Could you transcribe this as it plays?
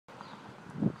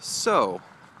So,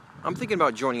 I'm thinking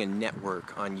about joining a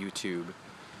network on YouTube.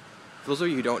 For those of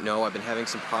you who don't know, I've been having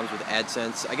some problems with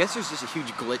AdSense. I guess there's just a huge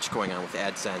glitch going on with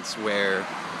AdSense where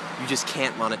you just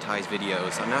can't monetize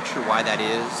videos. I'm not sure why that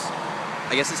is.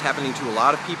 I guess it's happening to a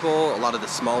lot of people, a lot of the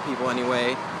small people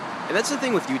anyway. And that's the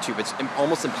thing with YouTube, it's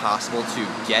almost impossible to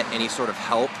get any sort of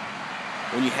help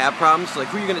when you have problems. Like,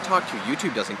 who are you going to talk to?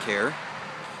 YouTube doesn't care.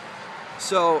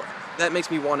 So that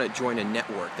makes me want to join a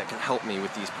network that can help me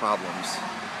with these problems.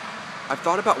 I've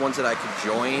thought about ones that I could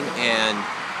join, and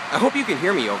I hope you can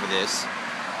hear me over this.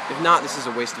 If not, this is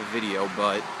a waste of a video,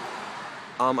 but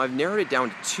I've narrowed it down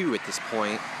to two at this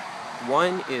point.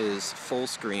 One is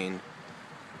Fullscreen.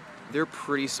 They're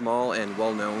pretty small and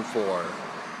well known for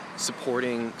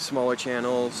supporting smaller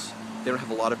channels. They don't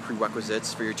have a lot of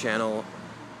prerequisites for your channel.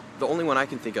 The only one I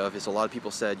can think of is a lot of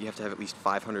people said you have to have at least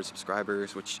 500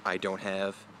 subscribers, which I don't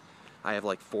have. I have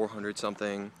like 400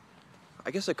 something. I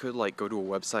guess I could like go to a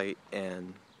website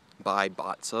and buy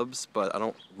bot subs, but I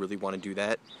don't really want to do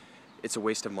that. It's a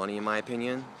waste of money in my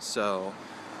opinion. So,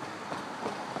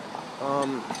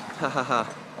 my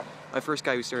first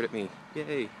guy who stared at me,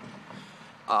 yay.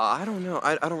 I don't know,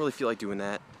 I don't really feel like doing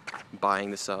that,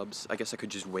 buying the subs. I guess I could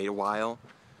just wait a while.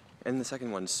 And the second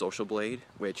one is Social Blade,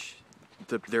 which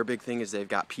their big thing is they've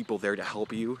got people there to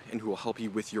help you and who will help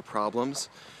you with your problems.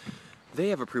 They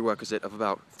have a prerequisite of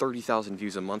about 30,000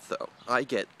 views a month though. I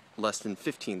get less than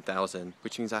 15,000,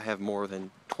 which means I have more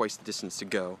than twice the distance to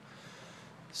go.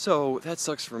 So that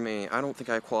sucks for me. I don't think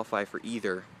I qualify for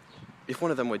either. If one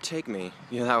of them would take me,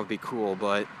 that would be cool,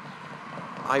 but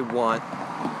I want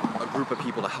a group of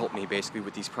people to help me basically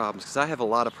with these problems, because I have a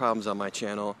lot of problems on my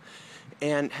channel,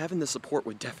 and having the support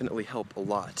would definitely help a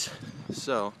lot.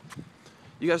 So,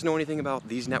 you guys know anything about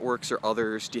these networks or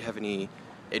others? Do you have any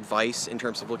advice in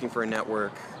terms of looking for a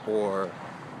network, or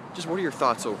just what are your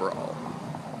thoughts overall?